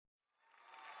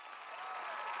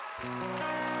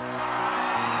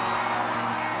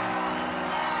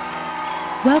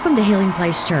Welcome to Healing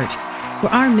Place Church,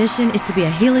 where our mission is to be a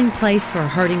healing place for a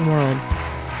hurting world.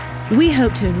 We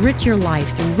hope to enrich your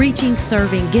life through reaching,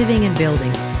 serving, giving, and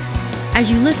building.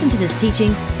 As you listen to this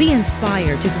teaching, be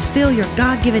inspired to fulfill your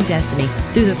God-given destiny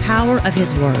through the power of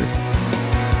His Word.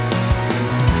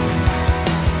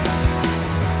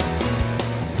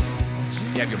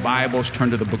 You have your Bibles, turn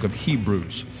to the book of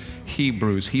Hebrews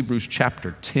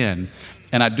chapter 10.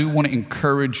 And I do want to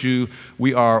encourage you,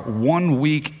 we are 1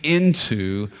 week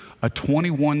into a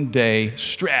 21-day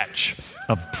stretch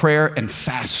of prayer and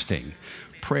fasting.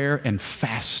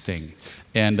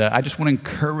 And I just want to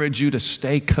encourage you to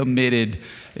stay committed.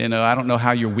 I don't know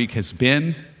how your week has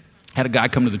been. I had a guy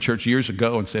come to the church years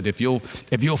ago and said, if you'll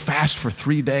fast for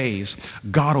 3 days,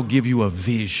 God will give you a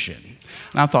vision.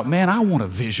 And I thought, man, I want a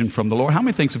vision from the Lord. How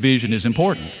many thinks vision is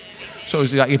important? So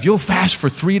it's like, if you'll fast for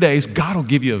 3 days, God will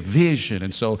give you a vision.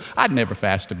 And so I'd never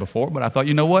fasted before, but I thought,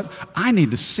 you know what? I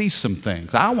need to see some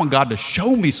things. I want God to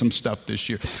show me some stuff this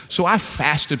year. So I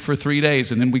fasted for 3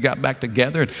 days, and then we got back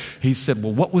together, and he said,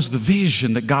 well, what was the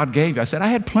vision that God gave you? I said, I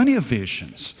had plenty of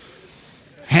visions.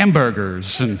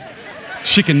 Hamburgers and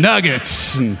chicken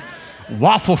nuggets and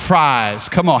waffle fries.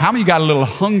 Come on, how many of you got a little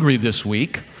hungry this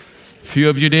week? A few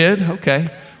of you did? Okay.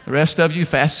 The rest of you,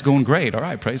 fast is going great. All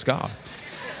right, praise God.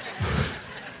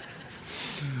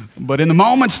 But in the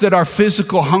moments that our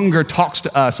physical hunger talks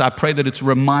to us, I pray that it's a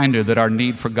reminder that our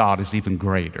need for God is even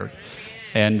greater.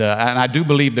 And I do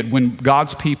believe that when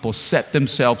God's people set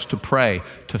themselves to pray,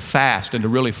 to fast, and to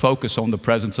really focus on the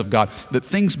presence of God, that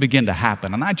things begin to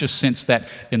happen. And I just sense that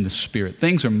in the Spirit.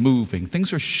 Things are moving.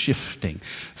 Things are shifting.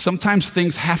 Sometimes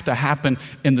things have to happen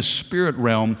in the spirit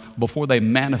realm before they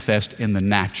manifest in the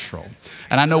natural.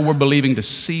 And I know we're believing to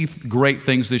see great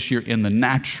things this year in the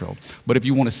natural. But if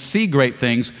you want to see great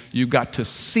things, you've got to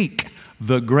seek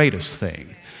the greatest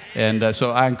thing. And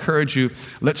so I encourage you,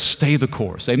 let's stay the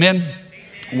course. Amen?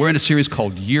 We're in a series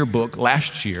called Yearbook.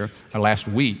 Last week,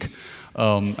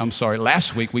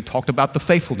 we talked about the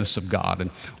faithfulness of God.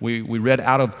 And we read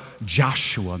out of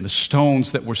Joshua and the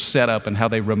stones that were set up and how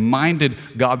they reminded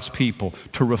God's people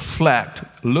to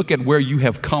reflect, look at where you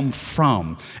have come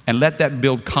from, and let that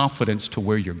build confidence to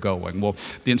where you're going. Well,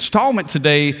 the installment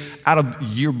today out of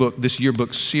this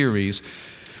yearbook series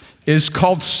is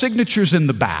called Signatures in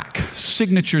the Back.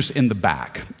 Signatures in the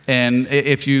Back. And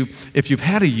if you've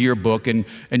had a yearbook and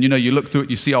you look through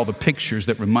it, you see all the pictures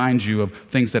that remind you of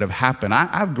things that have happened.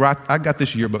 I got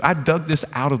this yearbook. I dug this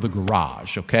out of the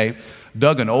garage, okay?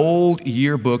 Dug an old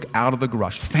yearbook out of the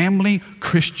garage. Family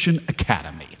Christian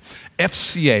Academy.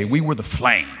 FCA, we were the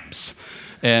Flames.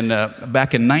 And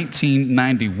back in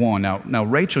 1991, now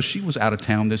Rachel, she was out of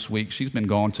town this week. She's been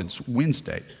gone since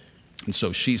Wednesday. And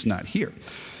so she's not here.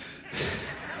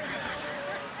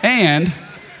 And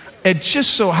it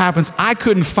just so happens I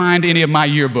couldn't find any of my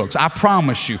yearbooks, I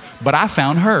promise you, but I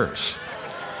found hers.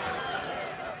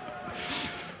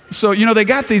 So, they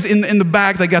got these in the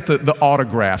back, they got the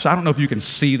autographs. I don't know if you can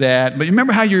see that, but you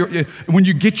remember how when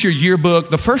you get your yearbook,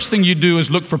 the first thing you do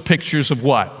is look for pictures of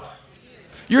what?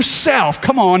 Yourself.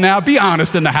 Come on now, be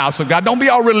honest in the house of God. Don't be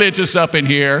all religious up in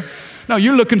here. No,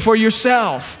 you're looking for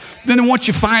yourself. Then once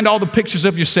you find all the pictures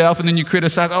of yourself and then you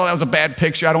criticize, oh, that was a bad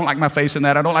picture. I don't like my face in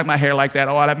that. I don't like my hair like that.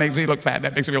 Oh, that makes me look fat.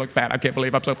 That makes me look fat. I can't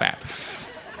believe I'm so fat.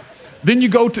 Then you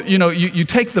go to, you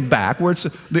take the back where it's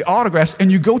the autographs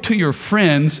and you go to your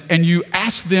friends and you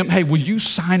ask them, hey, will you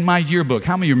sign my yearbook?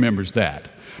 How many remembers that?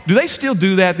 Do they still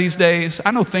do that these days?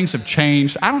 I know things have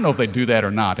changed. I don't know if they do that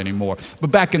or not anymore. But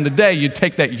back in the day, you'd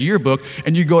take that yearbook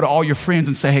and you go to all your friends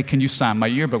and say, hey, can you sign my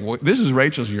yearbook? Well, this is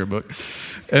Rachel's yearbook.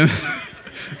 And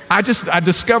I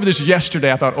discovered this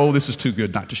yesterday. I thought, oh, this is too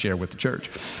good not to share with the church.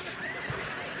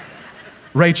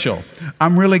 Rachel,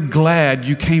 I'm really glad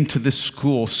you came to this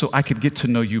school so I could get to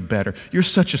know you better. You're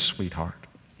such a sweetheart.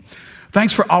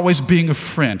 Thanks for always being a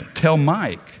friend. Tell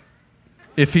Mike,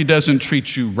 if he doesn't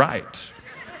treat you right,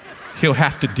 he'll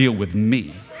have to deal with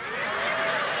me.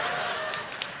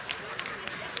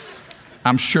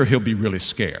 I'm sure he'll be really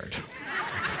scared.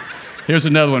 Here's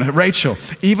another one. Rachel,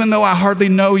 even though I hardly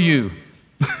know you,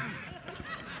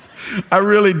 I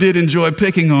really did enjoy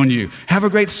picking on you. Have a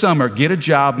great summer. Get a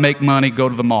job, make money, go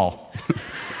to the mall.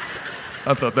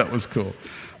 I thought that was cool.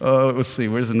 Let's see,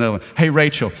 where's another one? Hey,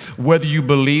 Rachel, whether you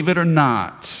believe it or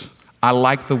not, I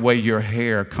like the way your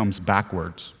hair comes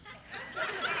backwards.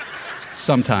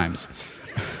 Sometimes.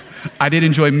 I did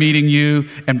enjoy meeting you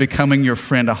and becoming your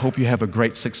friend. I hope you have a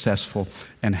great, successful,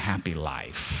 and happy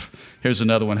life. Here's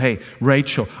another one. Hey,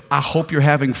 Rachel, I hope you're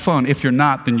having fun. If you're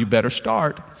not, then you better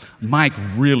start. Mike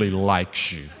really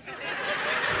likes you.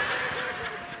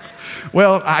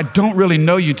 Well, I don't really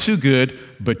know you too good,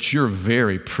 but you're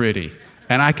very pretty.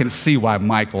 And I can see why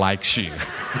Mike likes you.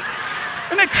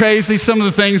 Isn't it crazy, some of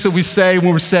the things that we say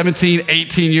when we're 17,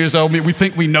 18 years old? We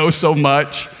think we know so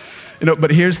much.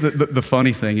 But here's the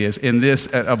funny thing is, in this,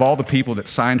 of all the people that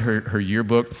signed her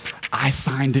yearbook, I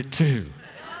signed it too.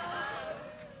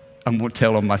 I'm going to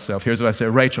tell on myself. Here's what I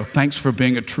said: Rachel, thanks for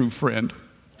being a true friend.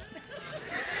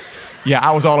 Yeah,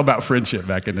 I was all about friendship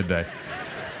back in the day.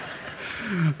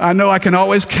 I know I can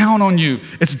always count on you.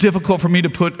 It's difficult for me to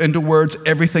put into words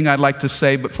everything I'd like to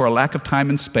say, but for a lack of time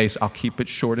and space, I'll keep it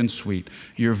short and sweet.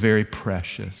 You're very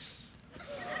precious.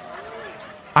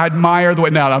 I admire the way,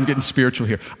 now I'm getting spiritual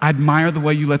here. I admire the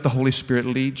way you let the Holy Spirit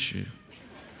lead you.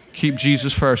 Keep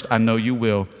Jesus first. I know you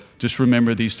will. Just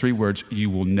remember these 3 words: you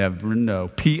will never know.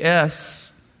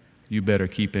 P.S. You better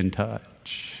keep in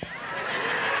touch.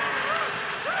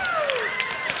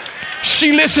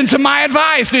 She listened to my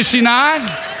advice, did she not?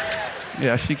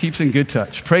 Yeah, she keeps in good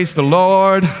touch. Praise the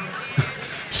Lord.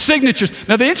 Signatures.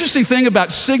 Now, the interesting thing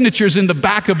about signatures in the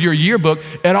back of your yearbook,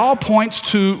 it all points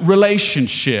to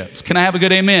relationships. Can I have a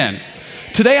good amen?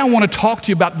 Today, I want to talk to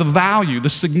you about the value, the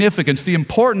significance, the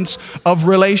importance of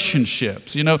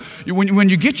relationships. When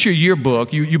you get your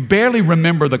yearbook, you barely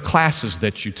remember the classes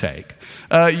that you take.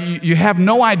 You have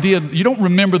no idea, you don't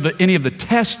remember any of the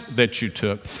tests that you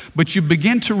took, but you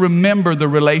begin to remember the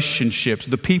relationships,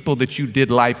 the people that you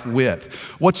did life with.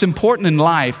 What's important in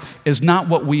life is not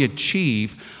what we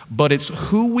achieve, but it's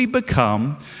who we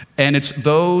become, and it's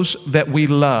those that we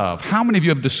love. How many of you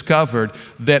have discovered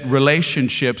that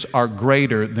relationships are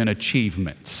greater than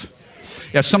achievements?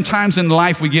 Yeah, sometimes in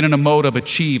life we get in a mode of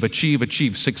achieve,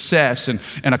 success and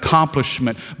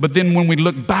accomplishment. But then when we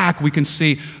look back, we can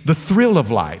see the thrill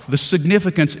of life. The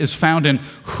significance is found in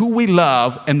who we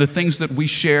love and the things that we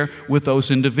share with those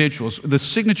individuals. The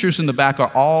signatures in the back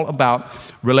are all about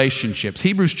relationships.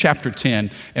 Hebrews chapter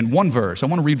 10 and one verse. I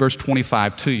want to read verse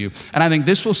 25 to you. And I think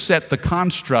this will set the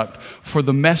construct for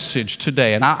the message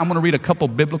today. And I'm going to read a couple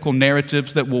biblical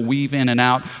narratives that will weave in and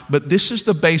out. But this is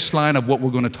the baseline of what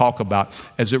we're going to talk about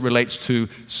as it relates to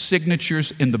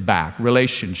signatures in the back,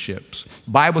 relationships. The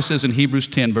Bible says in Hebrews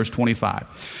 10, verse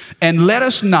 25, and let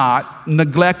us not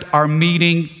neglect our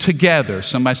meeting together.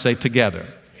 Somebody say together.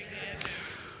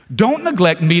 Don't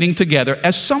neglect meeting together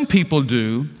as some people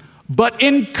do, but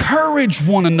encourage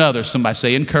one another. Somebody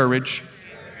say encourage.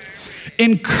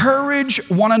 Encourage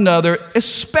one another,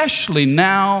 especially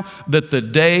now that the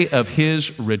day of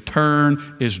his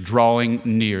return is drawing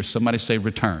near. Somebody say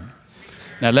return.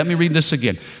 Now, let me read this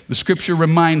again. The scripture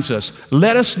reminds us,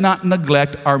 let us not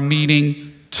neglect our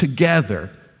meeting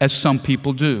together as some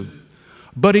people do,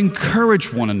 but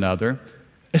encourage one another,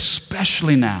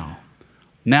 especially now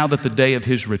that the day of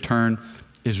his return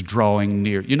is drawing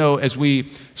near. As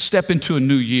we step into a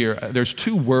new year, there's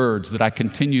 2 words that I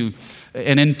continue,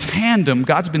 and in tandem,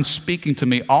 God's been speaking to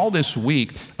me all this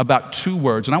week about 2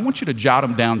 words, and I want you to jot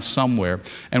them down somewhere.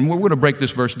 And we're going to break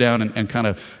this verse down and kind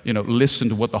of, listen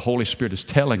to what the Holy Spirit is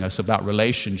telling us about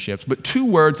relationships. But 2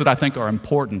 words that I think are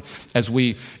important as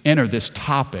we enter this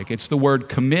topic. It's the word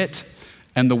commit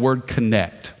and the word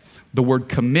connect. The word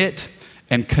commit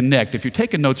and connect. If you're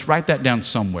taking notes, write that down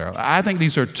somewhere. I think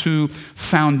these are 2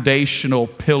 foundational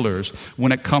pillars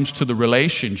when it comes to the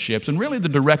relationships and really the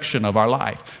direction of our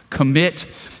life. Commit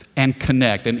and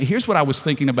connect. And here's what I was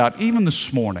thinking about even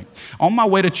this morning. On my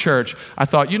way to church, I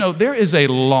thought, there is a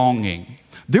longing.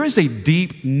 There is a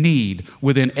deep need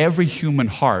within every human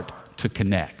heart to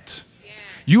connect.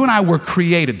 You and I were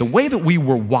created, the way that we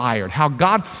were wired, how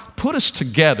God put us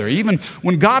together. Even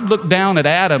when God looked down at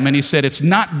Adam and he said, it's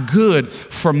not good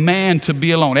for man to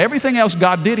be alone. Everything else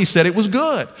God did, he said it was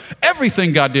good.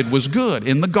 Everything God did was good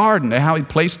in the garden, how he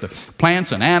placed the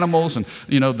plants and animals and,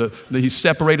 he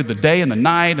separated the day and the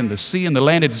night and the sea and the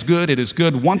land. It is good, it is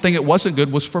good. One thing it wasn't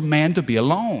good was for man to be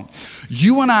alone.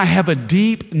 You and I have a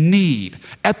deep need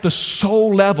at the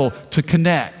soul level to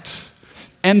connect.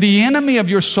 And the enemy of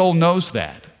your soul knows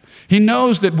that. He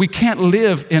knows that we can't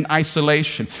live in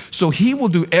isolation. So he will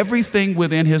do everything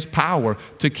within his power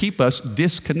to keep us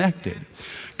disconnected.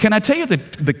 Can I tell you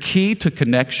that the key to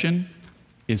connection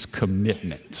is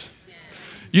commitment?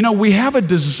 We have a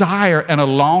desire and a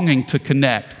longing to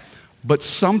connect, but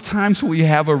sometimes we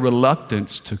have a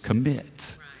reluctance to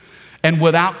commit. And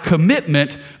without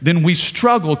commitment, then we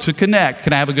struggle to connect.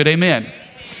 Can I have a good amen?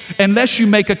 Unless you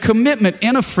make a commitment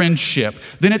in a friendship,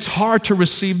 then it's hard to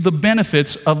receive the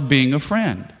benefits of being a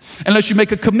friend. Unless you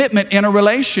make a commitment in a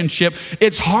relationship,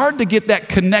 it's hard to get that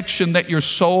connection that your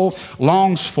soul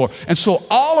longs for. And so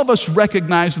all of us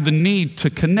recognize the need to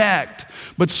connect,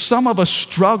 but some of us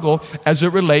struggle as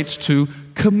it relates to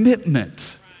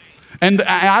commitment. And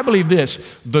I believe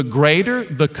this, the greater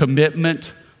the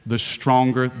commitment, the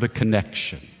stronger the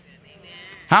connection.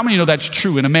 How many know that's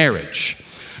true in a marriage?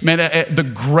 Man, the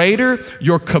greater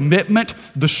your commitment,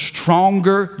 the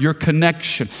stronger your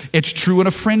connection. It's true in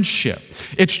a friendship.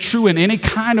 It's true in any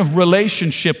kind of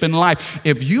relationship in life.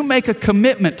 If you make a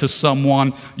commitment to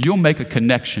someone, you'll make a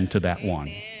connection to that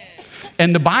one.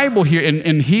 And the Bible here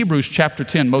in Hebrews chapter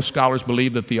 10, most scholars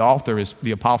believe that the author is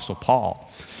the Apostle Paul.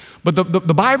 But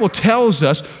the Bible tells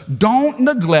us, don't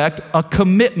neglect a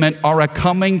commitment or a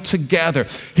coming together.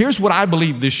 Here's what I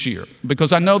believe this year,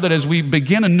 because I know that as we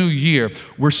begin a new year,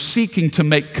 we're seeking to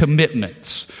make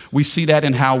commitments. We see that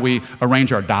in how we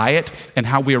arrange our diet and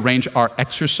how we arrange our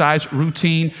exercise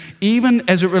routine, even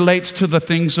as it relates to the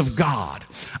things of God.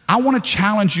 I want to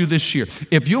challenge you this year.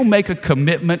 If you'll make a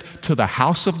commitment to the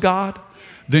house of God,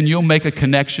 then you'll make a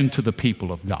connection to the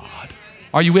people of God.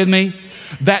 Are you with me?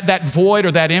 That void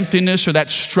or that emptiness or that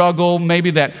struggle,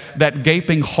 maybe that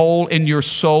gaping hole in your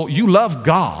soul, you love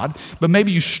God, but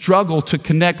maybe you struggle to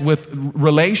connect with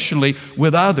relationally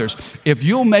with others. If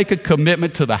you'll make a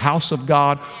commitment to the house of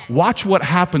God, watch what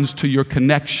happens to your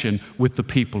connection with the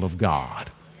people of God.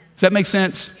 Does that make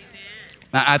sense?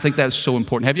 I think that's so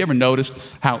important. Have you ever noticed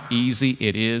how easy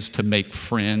it is to make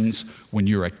friends when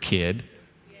you're a kid?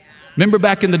 Remember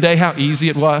back in the day how easy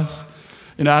it was?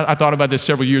 You know, I thought about this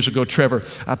several years ago. Trevor,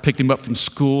 I picked him up from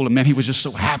school, and man, he was just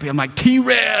so happy. I'm like,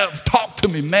 T-Rev, talk to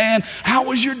me, man. How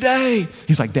was your day?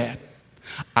 He's like, Dad,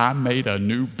 I made a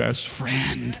new best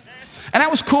friend. And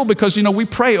that was cool because, you know, we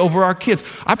pray over our kids.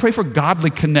 I pray for godly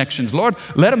connections. Lord,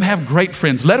 let them have great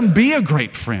friends. Let them be a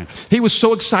great friend. He was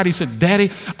so excited. He said,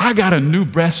 Daddy, I got a new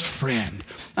best friend.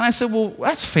 And I said, well,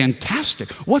 that's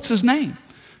fantastic. What's his name?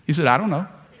 He said, I don't know.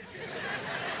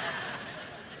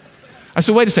 I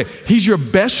said, wait a second, he's your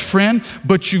best friend,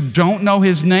 but you don't know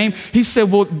his name? He said,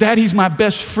 well, Dad, he's my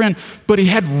best friend, but he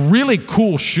had really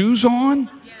cool shoes on.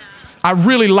 Yeah. I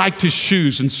really liked his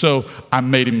shoes, and so I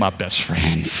made him my best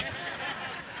friend.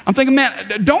 I'm thinking, man,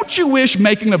 don't you wish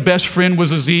making a best friend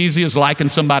was as easy as liking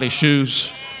somebody's shoes?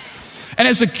 And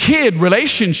as a kid,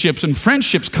 relationships and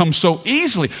friendships come so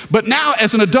easily. But now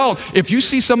as an adult, if you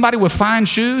see somebody with fine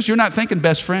shoes, you're not thinking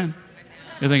best friend.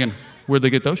 You're thinking, where'd they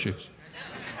get those shoes?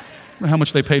 How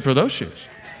much they paid for those shoes?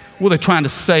 Well, they're trying to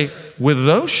say, with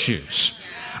those shoes,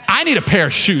 I need a pair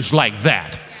of shoes like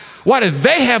that. Why do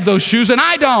they have those shoes and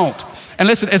I don't? And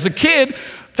listen, as a kid,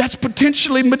 that's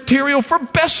potentially material for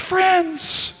best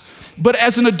friends. But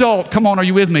as an adult, come on, are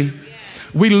you with me?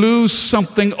 We lose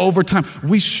something over time.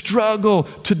 We struggle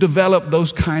to develop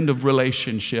those kind of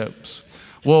relationships.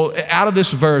 Well, out of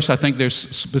this verse, I think there's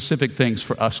specific things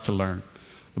for us to learn.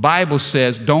 The Bible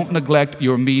says, don't neglect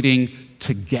your meeting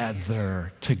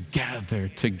together.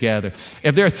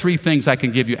 If there are three things I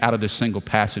can give you out of this single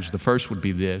passage, the first would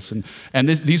be this, and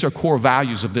these are core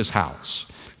values of this house.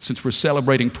 Since we're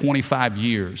celebrating 25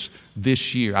 years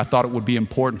this year, I thought it would be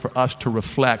important for us to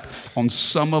reflect on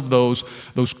some of those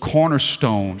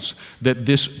cornerstones that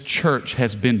this church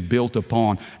has been built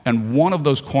upon. And one of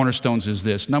those cornerstones is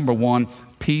this. Number one,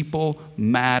 people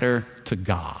matter to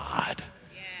God.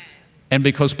 And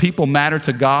because people matter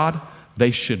to God, they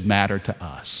should matter to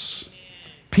us.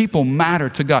 People matter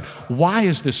to God. Why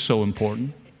is this so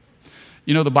important?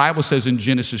 You know, the Bible says in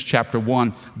Genesis chapter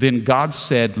 1, then God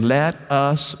said, let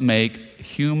us make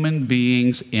human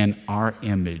beings in our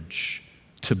image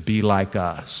to be like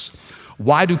us.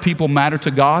 Why do people matter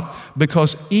to God?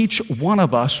 Because each one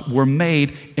of us were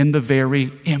made in the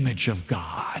very image of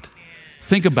God.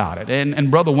 Think about it. And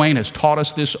Brother Wayne has taught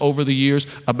us this over the years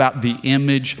about the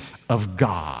image of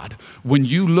God. When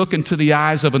you look into the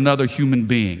eyes of another human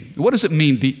being, what does it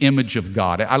mean, the image of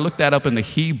God? I looked that up in the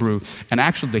Hebrew, and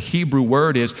actually the Hebrew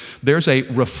word is there's a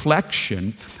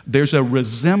reflection, there's a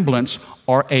resemblance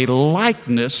or a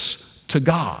likeness to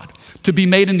God. To be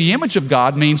made in the image of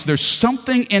God means there's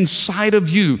something inside of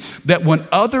you that when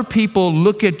other people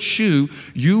look at you,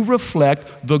 you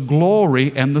reflect the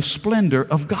glory and the splendor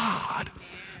of God.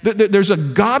 There's a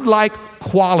godlike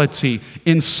quality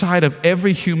inside of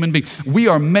every human being. We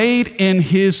are made in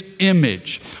His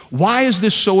image. Why is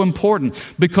this so important?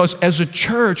 Because as a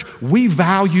church, we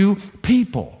value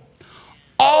people.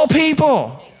 All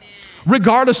people.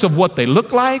 Regardless of what they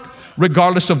look like,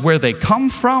 regardless of where they come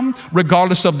from,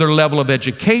 regardless of their level of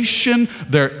education,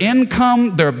 their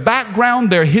income, their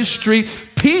background, their history,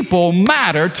 people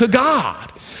matter to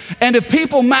God. And if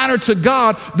people matter to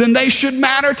God, then they should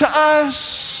matter to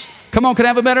us. Come on, can I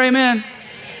have a better amen?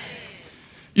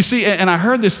 You see, and I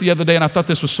heard this the other day and I thought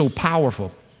this was so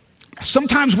powerful.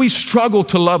 Sometimes we struggle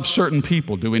to love certain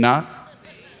people, do we not?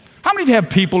 How many of you have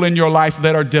people in your life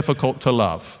that are difficult to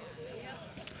love?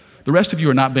 The rest of you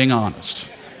are not being honest.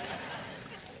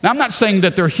 Now, I'm not saying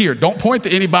that they're here. Don't point to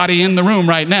anybody in the room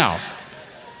right now.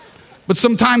 But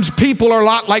sometimes people are a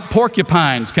lot like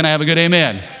porcupines. Can I have a good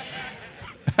amen?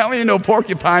 How many of you know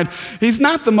porcupine? He's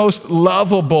not the most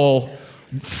lovable,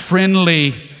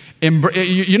 friendly.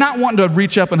 You're not wanting to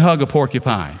reach up and hug a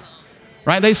porcupine,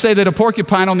 right? They say that a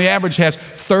porcupine on the average has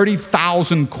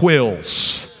 30,000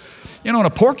 quills. You know, and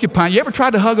a porcupine, you ever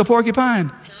tried to hug a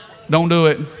porcupine? Don't do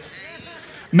it.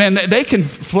 Man, they can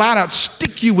flat out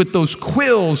stick you with those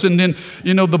quills, and then,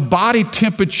 you know, the body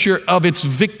temperature of its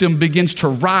victim begins to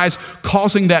rise,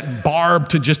 causing that barb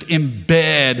to just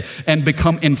embed and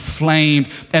become inflamed.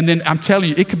 And then I'm telling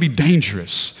you, it could be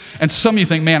dangerous. And some of you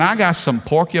think, man, I got some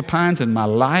porcupines in my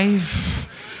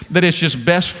life that it's just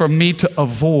best for me to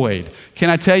avoid. Can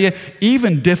I tell you,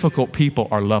 even difficult people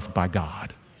are loved by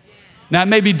God. Now, it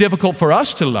may be difficult for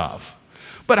us to love,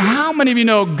 but how many of you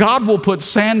know God will put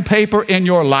sandpaper in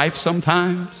your life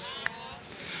sometimes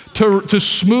to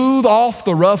smooth off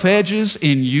the rough edges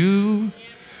in you?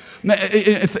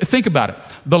 Think about it.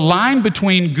 The line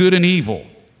between good and evil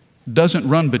doesn't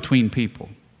run between people.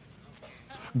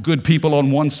 Good people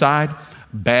on one side,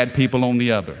 bad people on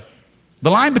the other.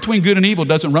 The line between good and evil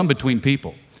doesn't run between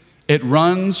people. It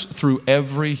runs through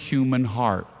every human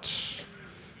heart.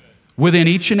 Within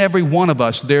each and every one of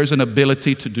us, there's an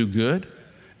ability to do good,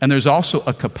 and there's also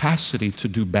a capacity to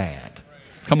do bad.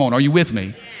 Come on, are you with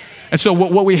me? And so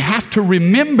what we have to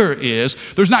remember is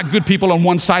there's not good people on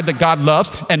one side that God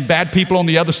loves and bad people on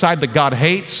the other side that God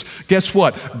hates. Guess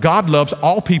what? God loves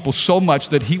all people so much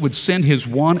that he would send his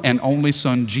one and only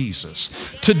son, Jesus,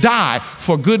 to die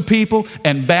for good people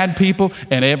and bad people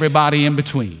and everybody in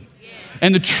between.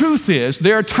 And the truth is,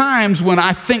 there are times when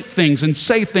I think things and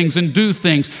say things and do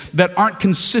things that aren't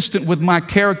consistent with my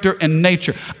character and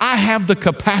nature. I have the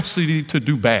capacity to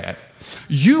do bad.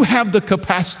 You have the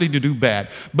capacity to do bad.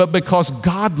 But because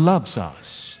God loves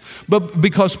us, but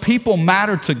because people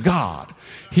matter to God,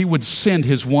 he would send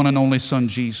his one and only son,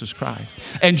 Jesus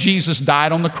Christ. And Jesus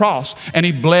died on the cross, and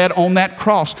he bled on that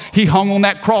cross. He hung on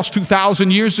that cross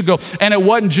 2,000 years ago, and it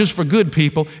wasn't just for good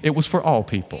people, it was for all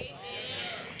people.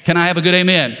 Can I have a good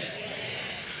amen?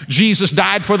 Jesus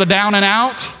died for the down and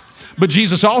out, but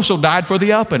Jesus also died for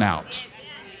the up and out.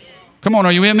 Come on,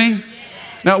 are you with me?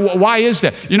 Now, why is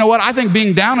that? You know what? I think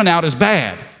being down and out is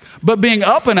bad, but being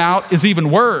up and out is even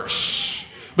worse,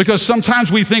 because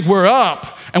sometimes we think we're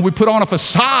up and we put on a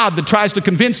facade that tries to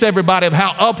convince everybody of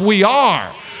how up we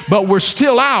are, but we're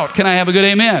still out. Can I have a good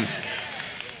amen?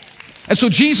 And so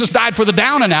Jesus died for the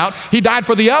down and out, he died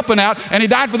for the up and out, and he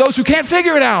died for those who can't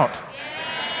figure it out.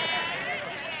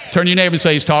 Turn to your neighbor and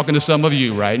say, he's talking to some of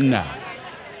you right now.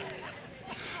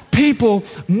 People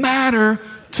matter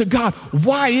to God.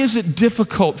 Why is it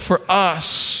difficult for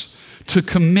us to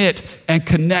commit and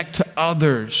connect to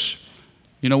others?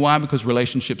 You know why? Because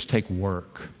relationships take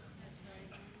work.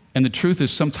 And the truth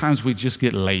is, sometimes we just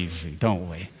get lazy, don't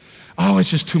we? Oh,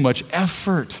 it's just too much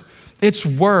effort. It's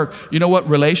work. You know what?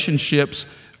 Relationships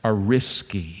are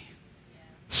risky.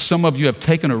 Some of you have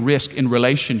taken a risk in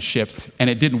relationship and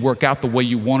it didn't work out the way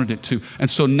you wanted it to. And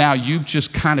so now you've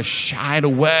just kind of shied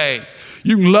away.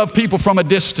 You can love people from a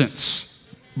distance,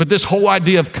 but this whole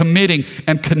idea of committing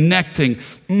and connecting,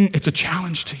 it's a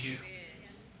challenge to you.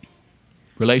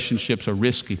 Relationships are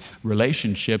risky.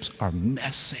 Relationships are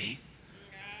messy.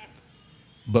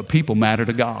 But people matter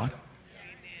to God.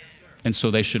 And so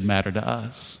they should matter to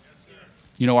us.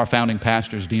 You know, our founding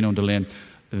pastors, Dino and DeLynn,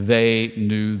 they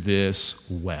knew this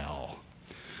well.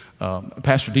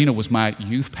 Pastor Dino was my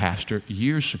youth pastor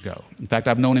years ago. In fact,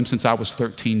 I've known him since I was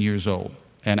 13 years old.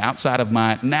 And outside of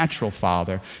my natural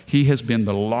father, he has been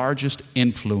the largest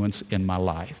influence in my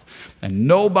life. And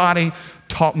nobody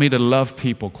taught me to love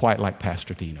people quite like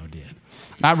Pastor Dino did.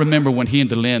 I remember when he and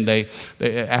DeLynn,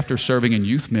 they after serving in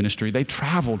youth ministry, they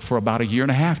traveled for about a year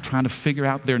and a half trying to figure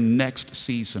out their next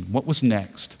season. What was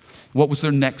next? What was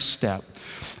their next step?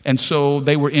 And so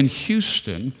they were in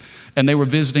Houston, and they were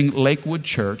visiting Lakewood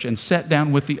Church and sat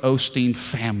down with the Osteen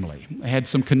family. They had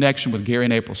some connection with Gary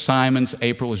and April Simons.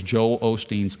 April was Joel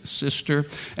Osteen's sister.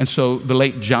 And so the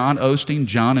late John Osteen,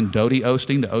 John and Dodie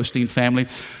Osteen, the Osteen family,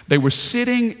 they were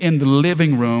sitting in the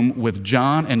living room with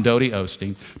John and Dodie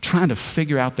Osteen trying to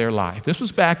figure out their life. This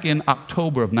was back in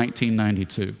October of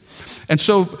 1992. And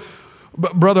so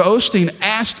Brother Osteen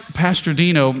asked Pastor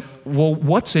Dino, well,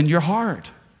 what's in your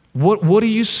heart? What do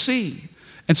you see?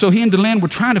 And so he and DeLynn were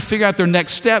trying to figure out their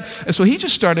next step. And so he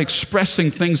just started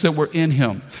expressing things that were in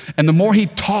him. And the more he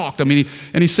talked,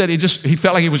 he said he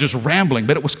felt like he was just rambling,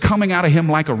 but it was coming out of him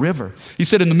like a river. He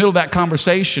said in the middle of that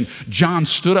conversation, John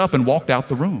stood up and walked out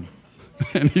the room.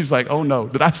 And he's like, oh no,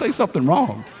 did I say something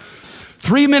wrong?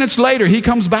 3 minutes later, he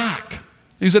comes back.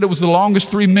 He said it was the longest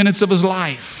 3 minutes of his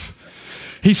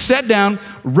life. He sat down,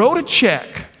 wrote a check,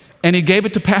 and he gave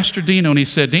it to Pastor Dino, and he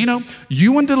said, Dino,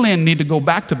 you and DeLynn need to go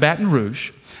back to Baton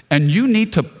Rouge, and you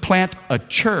need to plant a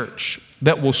church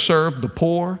that will serve the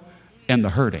poor and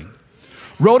the hurting.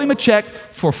 Wrote him a check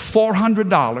for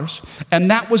 $400,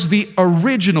 and that was the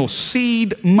original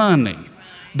seed money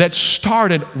that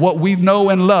started what we know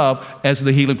and love as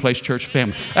the Healing Place Church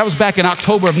family. That was back in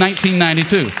October of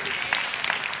 1992.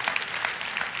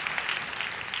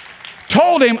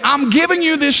 Told him, I'm giving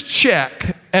you this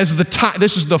check as the tithe.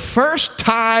 This is the first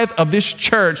tithe of this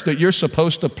church that you're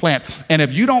supposed to plant. And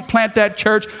if you don't plant that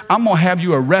church, I'm going to have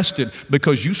you arrested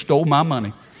because you stole my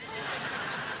money.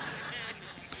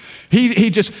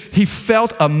 He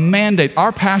felt a mandate.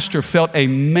 Our pastor felt a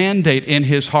mandate in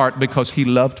his heart because he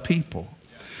loved people.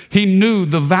 He knew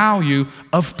the value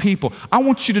of people. I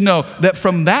want you to know that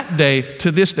from that day to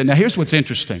this day, now here's what's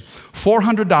interesting.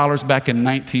 $400 back in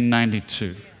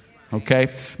 1992,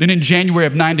 okay? Then in January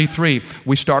of 93,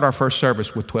 we start our first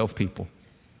service with 12 people.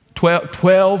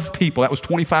 12 people, that was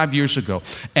 25 years ago.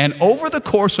 And over the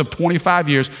course of 25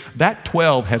 years, that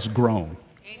 12 has grown.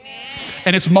 Amen.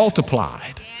 And it's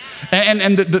multiplied.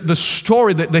 And the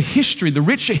story, the history, the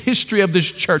rich history of this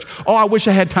church. Oh, I wish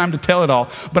I had time to tell it all.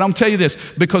 But I'm telling you this,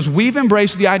 because we've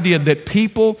embraced the idea that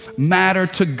people matter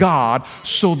to God,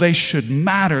 so they should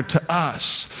matter to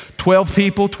us. 12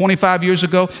 people 25 years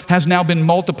ago has now been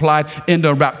multiplied into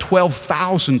about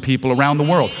 12,000 people around the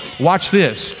world. Watch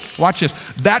this. Watch this.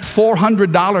 That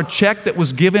 $400 check that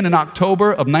was given in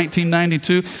October of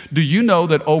 1992, do you know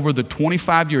that over the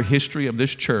 25-year history of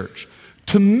this church,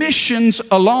 to missions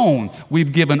alone,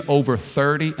 we've given over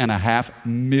 $30.5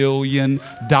 million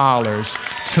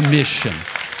to mission.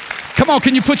 Come on,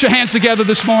 can you put your hands together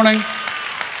this morning?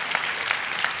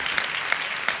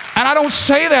 And I don't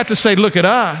say that to say, look at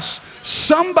us.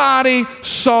 Somebody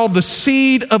saw the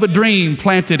seed of a dream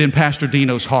planted in Pastor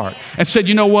Dino's heart and said,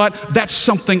 you know what? That's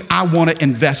something I want to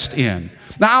invest in.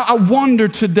 Now, I wonder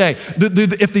today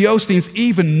if the Osteens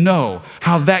even know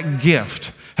how that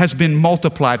gift has been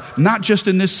multiplied, not just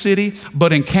in this city,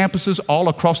 but in campuses all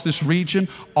across this region,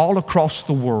 all across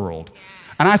the world.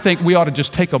 And I think we ought to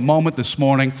just take a moment this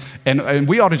morning and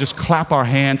we ought to just clap our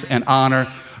hands and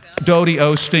honor Dodie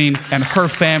Osteen and her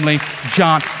family.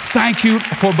 John, thank you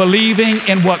for believing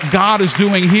in what God is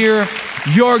doing here.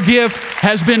 Your gift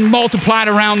has been multiplied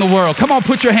around the world. Come on,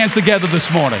 put your hands together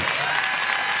this morning.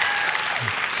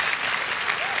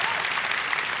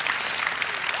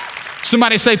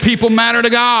 Somebody say, people matter to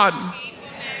God,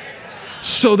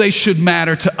 so they should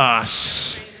matter to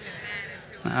us.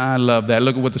 I love that.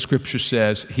 Look at what the scripture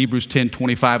says. Hebrews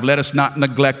 10:25. Let us not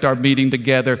neglect our meeting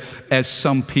together as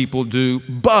some people do,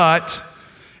 but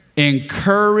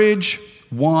encourage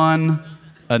one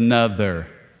another.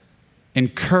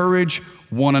 Encourage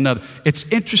one another. It's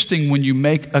interesting when you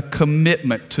make a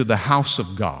commitment to the house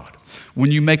of God. When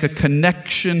you make a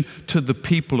connection to the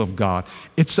people of God,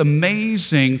 it's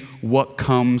amazing what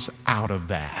comes out of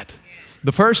that.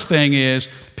 The first thing is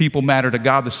people matter to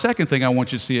God. The second thing I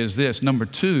want you to see is this. Number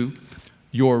two,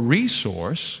 your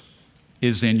resource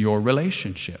is in your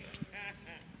relationship.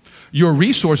 Your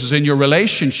resource is in your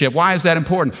relationship. Why is that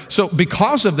important? So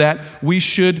because of that, we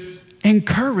should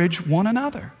encourage one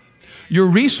another. Your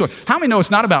resource. How many know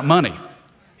it's not about money?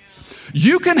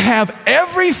 You can have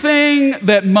everything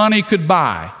that money could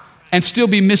buy and still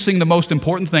be missing the most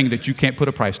important thing that you can't put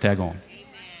a price tag on.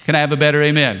 Can I have a better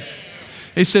amen?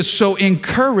 It says, so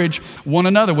encourage one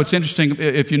another. What's interesting,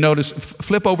 if you notice,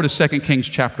 flip over to 2 Kings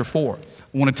chapter 4.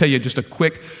 I want to tell you just a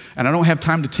quick, and I don't have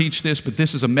time to teach this, but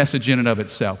this is a message in and of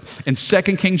itself. In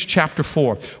 2 Kings chapter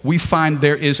 4, we find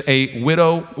there is a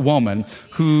widow woman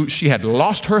who she had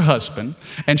lost her husband,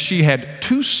 and she had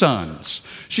 2 sons.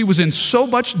 She was in so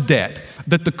much debt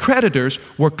that the creditors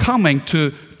were coming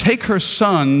to take her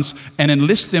sons and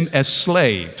enlist them as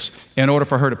slaves in order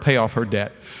for her to pay off her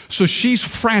debt. So she's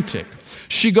frantic.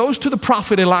 She goes to the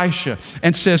prophet Elisha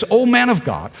and says, "Oh man of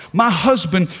God, my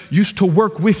husband used to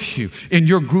work with you in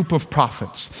your group of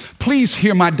prophets. Please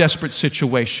hear my desperate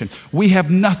situation. We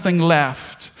have nothing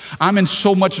left. I'm in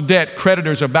so much debt.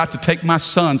 Creditors are about to take my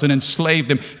sons and enslave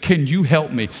them. Can you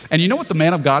help me?" And you know what the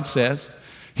man of God says?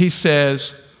 He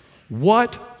says,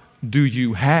 "What do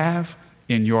you have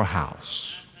in your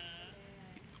house?"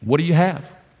 What do you have?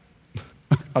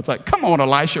 I was like, come on,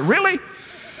 Elisha, really?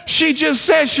 She just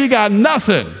said she got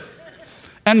nothing.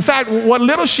 And in fact, what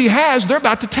little she has, they're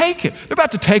about to take it. They're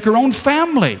about to take her own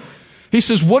family. He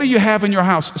says, what do you have in your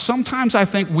house? Sometimes I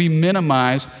think we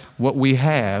minimize what we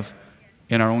have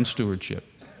in our own stewardship.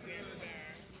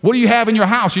 What do you have in your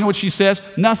house? You know what she says?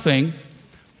 Nothing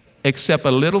except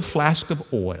a little flask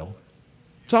of oil.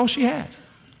 That's all she had.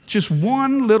 Just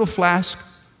one little flask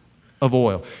of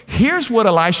oil. Here's what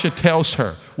Elisha tells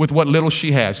her with what little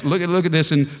she has. Look at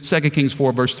this in 2 Kings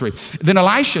 4, verse 3. Then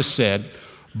Elisha said,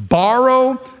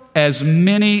 borrow as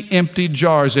many empty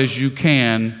jars as you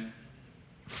can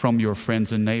from your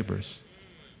friends and neighbors.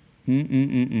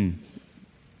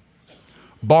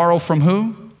 Borrow from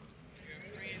who?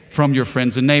 From your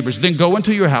friends and neighbors. Then go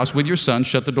into your house with your son,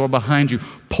 shut the door behind you.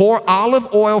 Pour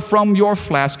olive oil from your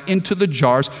flask into the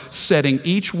jars, setting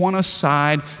each one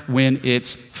aside when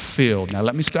it's filled. Now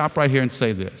let me stop right here and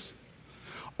say this.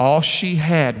 All she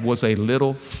had was a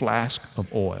little flask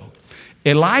of oil.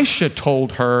 Elisha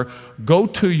told her, go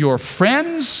to your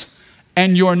friends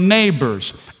and your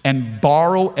neighbors and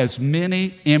borrow as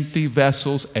many empty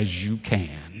vessels as you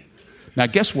can. Now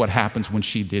guess what happens when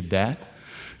she did that?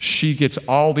 She gets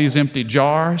all these empty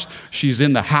jars. She's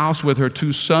in the house with her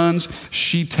 2 sons.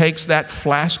 She takes that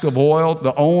flask of oil,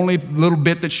 the only little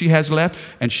bit that she has left,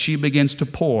 and she begins to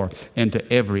pour into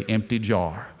every empty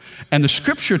jar. And the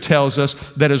scripture tells us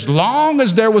that as long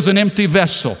as there was an empty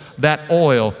vessel, that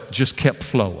oil just kept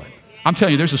flowing. I'm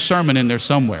telling you, there's a sermon in there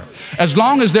somewhere. As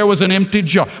long as there was an empty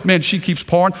jar, man, she keeps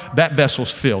pouring, that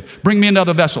vessel's filled. Bring me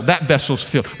another vessel, that vessel's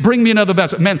filled. Bring me another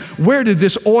vessel. Man, where did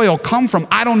this oil come from?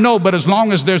 I don't know, but as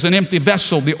long as there's an empty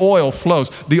vessel, the oil flows.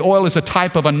 The oil is a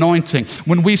type of anointing.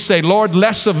 When we say, Lord,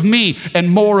 less of me and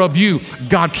more of you,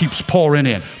 God keeps pouring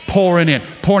in. Pouring in,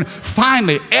 pouring.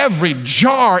 Finally, every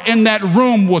jar in that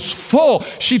room was full.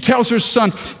 She tells her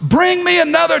son, bring me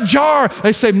another jar.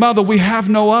 They say, Mother, we have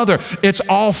no other. It's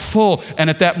all full. And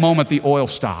at that moment, the oil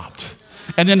stopped.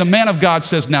 And then the man of God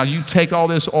says, now you take all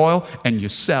this oil and you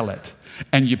sell it.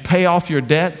 And you pay off your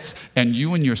debts and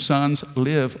you and your sons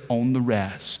live on the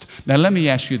rest. Now, let me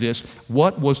ask you this.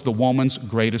 What was the woman's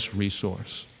greatest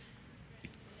resource?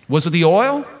 Was it the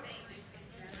oil?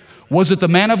 Was it the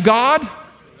man of God?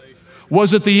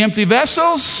 Was it the empty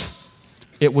vessels?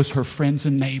 It was her friends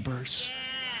and neighbors.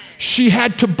 She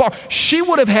had to borrow. She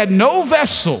would have had no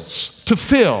vessels to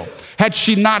fill had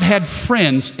she not had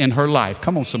friends in her life.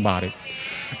 Come on, somebody.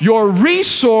 Your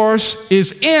resource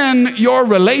is in your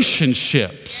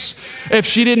relationships. If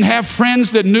she didn't have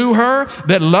friends that knew her,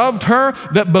 that loved her,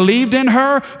 that believed in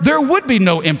her, there would be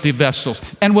no empty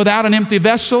vessels. And without an empty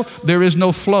vessel, there is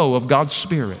no flow of God's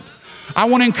Spirit. I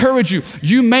want to encourage you.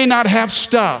 You may not have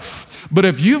stuff, but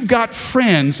if you've got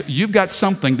friends, you've got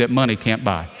something that money can't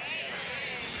buy.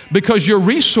 Because your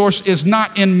resource is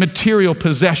not in material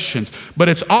possessions, but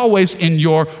it's always in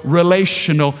your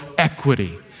relational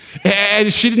equity. And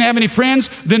if she didn't have any friends,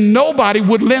 then nobody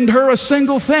would lend her a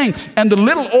single thing. And the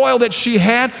little oil that she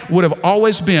had would have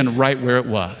always been right where it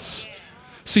was.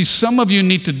 See, some of you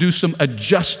need to do some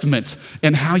adjustment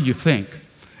in how you think.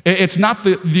 It's not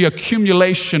the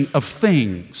accumulation of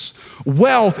things.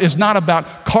 Wealth is not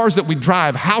about cars that we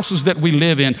drive, houses that we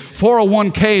live in,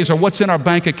 401ks or what's in our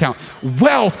bank account.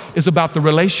 Wealth is about the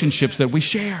relationships that we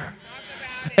share.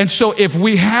 And so if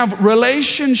we have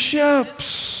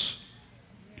relationships,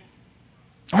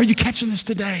 are you catching this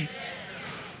today?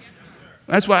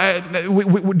 That's why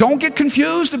we don't get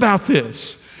confused about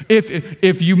this.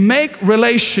 If you make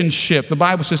relationship, the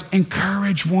Bible says,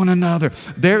 encourage one another.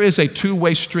 There is a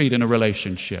two-way street in a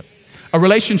relationship. A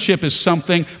relationship is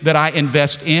something that I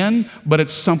invest in, but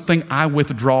it's something I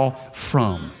withdraw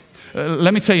from.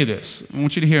 Let me tell you this. I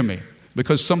want you to hear me.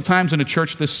 Because sometimes in a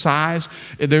church this size,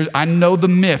 I know the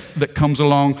myth that comes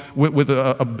along with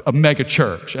a mega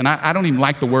church. And I don't even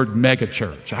like the word mega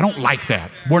church. I don't like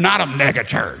that. We're not a mega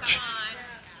church.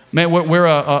 Man, we're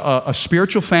a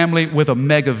spiritual family with a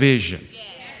mega vision.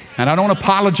 And I don't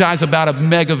apologize about a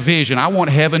mega vision. I want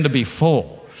heaven to be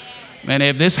full. Man,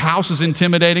 if this house is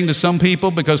intimidating to some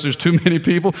people because there's too many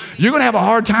people, you're going to have a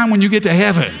hard time when you get to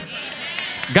heaven.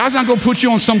 God's not going to put you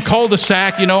on some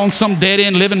cul-de-sac, on some dead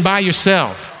end living by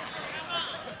yourself.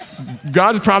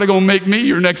 God's probably going to make me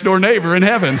your next door neighbor in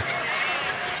heaven.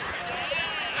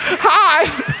 Hi,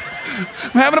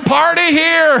 I'm having a party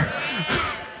here.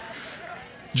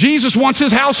 Jesus wants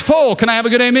his house full. Can I have a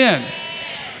good amen?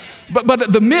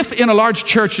 But the myth in a large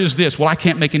church is this: well, I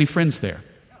can't make any friends there.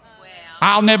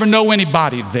 I'll never know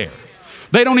anybody there.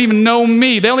 They don't even know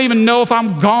me. They don't even know if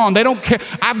I'm gone. They don't care.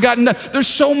 There's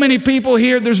so many people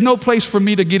here. There's no place for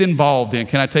me to get involved in.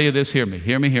 Can I tell you this? Hear me.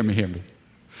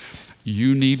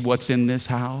 You need what's in this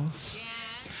house,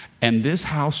 and this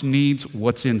house needs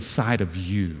what's inside of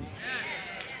you.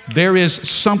 There is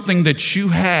something that you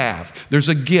have. There's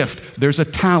a gift. There's a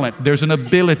talent. There's an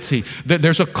ability.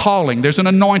 There's a calling. There's an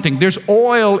anointing. There's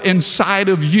oil inside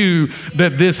of you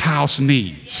that this house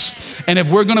needs. And if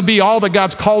we're going to be all that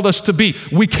God's called us to be,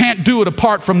 we can't do it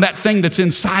apart from that thing that's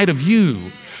inside of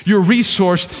you. Your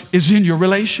resource is in your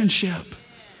relationship.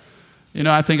 You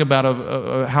know, I think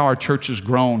about how our church has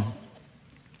grown.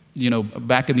 You know,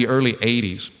 back in the early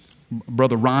 80s,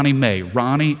 Brother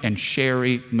Ronnie and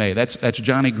Sherry May, that's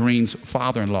Johnny Green's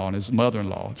father-in-law and his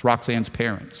mother-in-law. It's Roxanne's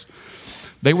parents.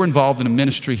 They were involved in a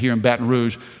ministry here in Baton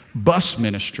Rouge, bus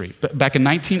ministry. Back in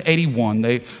 1981,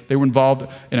 they were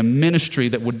involved in a ministry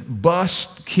that would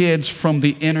bus kids from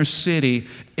the inner city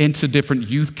into different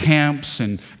youth camps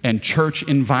and church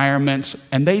environments.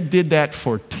 And they did that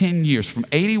for 10 years, from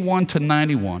 81 to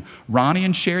 91. Ronnie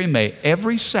and Sherry May,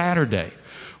 every Saturday,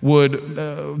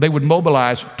 they would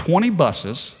mobilize 20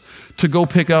 buses to go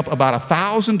pick up about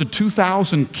 1,000 to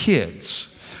 2,000 kids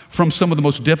from some of the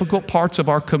most difficult parts of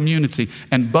our community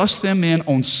and bus them in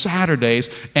on Saturdays.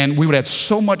 And we would have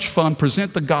so much fun,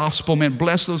 present the gospel, man,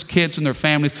 bless those kids and their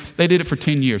families. They did it for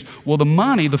 10 years. Well,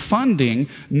 the funding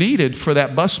needed for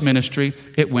that bus ministry,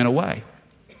 it went away.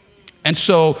 And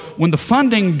so when the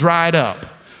funding dried up,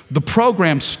 the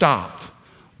program stopped,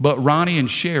 but Ronnie and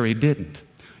Sherry didn't.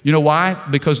 You know why?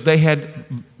 Because they had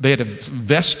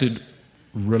vested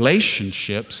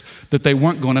relationships that they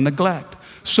weren't going to neglect.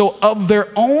 So of their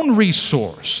own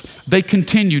resource, they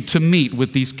continued to meet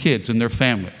with these kids and their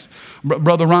families.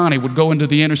 Brother Ronnie would go into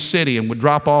the inner city and would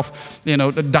drop off,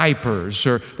 diapers,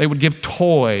 or they would give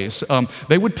toys.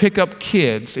 They would pick up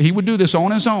kids. He would do this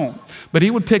on his own, but he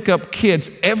would pick up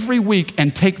kids every week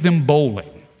and take them bowling.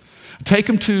 Take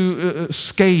them to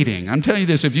skating. I'm telling you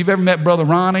this, if you've ever met Brother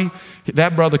Ronnie,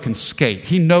 that brother can skate.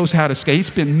 He knows how to skate. He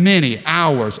spent many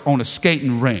hours on a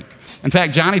skating rink. In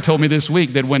fact, Johnny told me this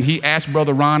week that when he asked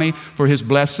Brother Ronnie for his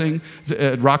blessing,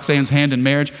 Roxanne's hand in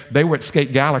marriage, they were at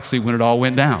Skate Galaxy when it all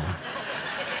went down.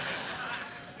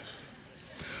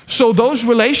 So those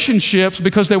relationships,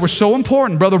 because they were so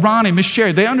important, Brother Ronnie, Miss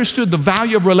Sherry, they understood the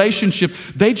value of relationship.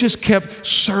 They just kept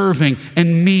serving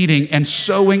and meeting and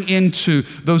sowing into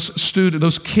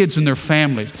those kids and their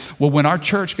families. Well, when our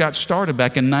church got started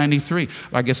back in 93,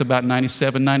 I guess about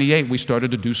 97, 98, we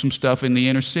started to do some stuff in the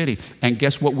inner city. And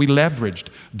guess what? We leveraged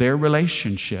their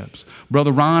relationships.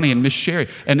 Brother Ronnie and Miss Sherry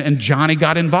and Johnny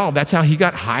got involved. That's how he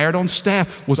got hired on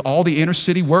staff, was all the inner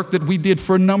city work that we did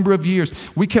for a number of years.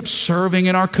 We kept serving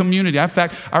in our community. In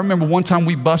fact, I remember one time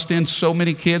we bussed in so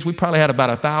many kids. We probably had about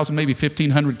 1,000, maybe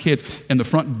 1,500 kids in the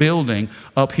front building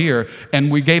up here, and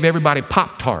we gave everybody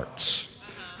Pop-Tarts.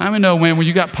 I don't know when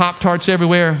you got Pop-Tarts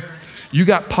everywhere, you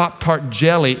got Pop-Tart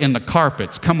jelly in the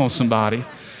carpets. Come on, somebody.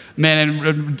 Man,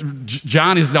 and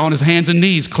John is on his hands and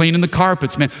knees cleaning the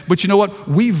carpets, man. But you know what?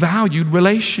 We valued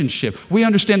relationship. We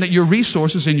understand that your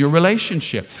resource is in your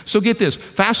relationship. So get this.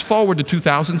 Fast forward to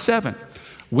 2007.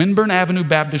 Winburn Avenue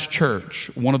Baptist Church,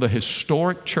 one of the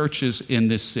historic churches in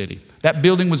this city. That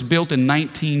building was built in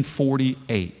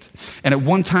 1948. And at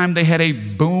one time they had a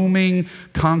booming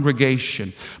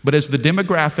congregation. But as the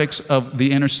demographics of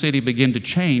the inner city began to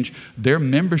change, their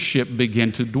membership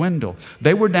began to dwindle.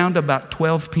 They were down to about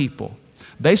 12 people.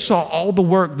 They saw all the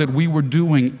work that we were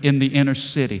doing in the inner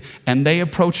city. And they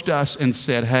approached us and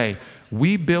said, hey,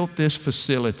 we built this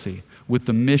facility with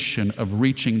the mission of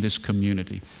reaching this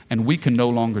community. And we can no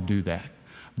longer do that.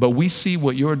 But we see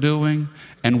what you're doing,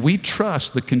 and we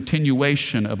trust the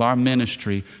continuation of our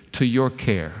ministry to your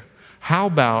care. How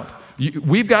about,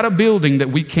 we've got a building that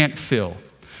we can't fill.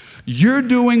 You're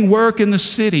doing work in the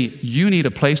city. You need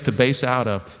a place to base out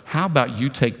of. How about you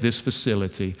take this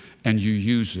facility and you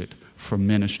use it for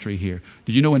ministry here?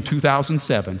 Do you know in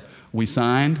 2007, we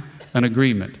signed an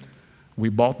agreement. We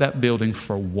bought that building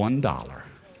for $1.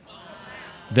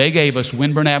 They gave us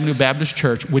Winburn Avenue Baptist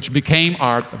Church, which became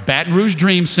our Baton Rouge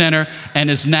Dream Center and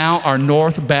is now our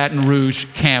North Baton Rouge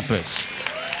campus.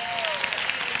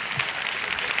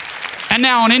 And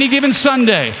now on any given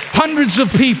Sunday, hundreds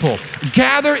of people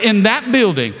gather in that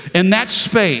building, in that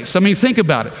space. I mean, think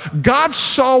about it. God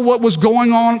saw what was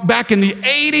going on back in the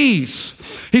 80s.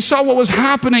 He saw what was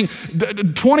happening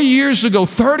 20 years ago,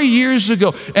 30 years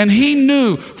ago, and he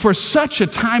knew for such a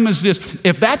time as this,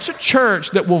 if that's a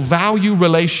church that will value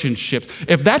relationships,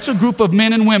 if that's a group of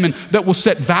men and women that will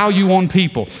set value on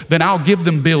people, then I'll give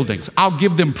them buildings, I'll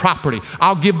give them property,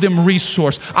 I'll give them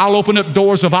resource, I'll open up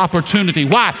doors of opportunity.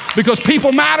 Why? Because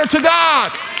people matter to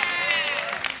God.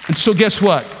 And so guess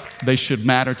what? They should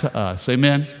matter to us.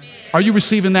 Amen? Are you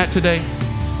receiving that today?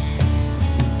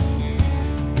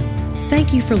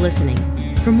 Thank you for listening.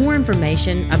 For more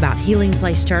information about Healing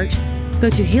Place Church, go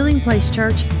to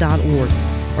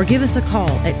healingplacechurch.org or give us a call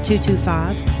at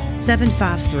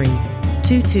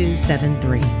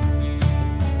 225-753-2273.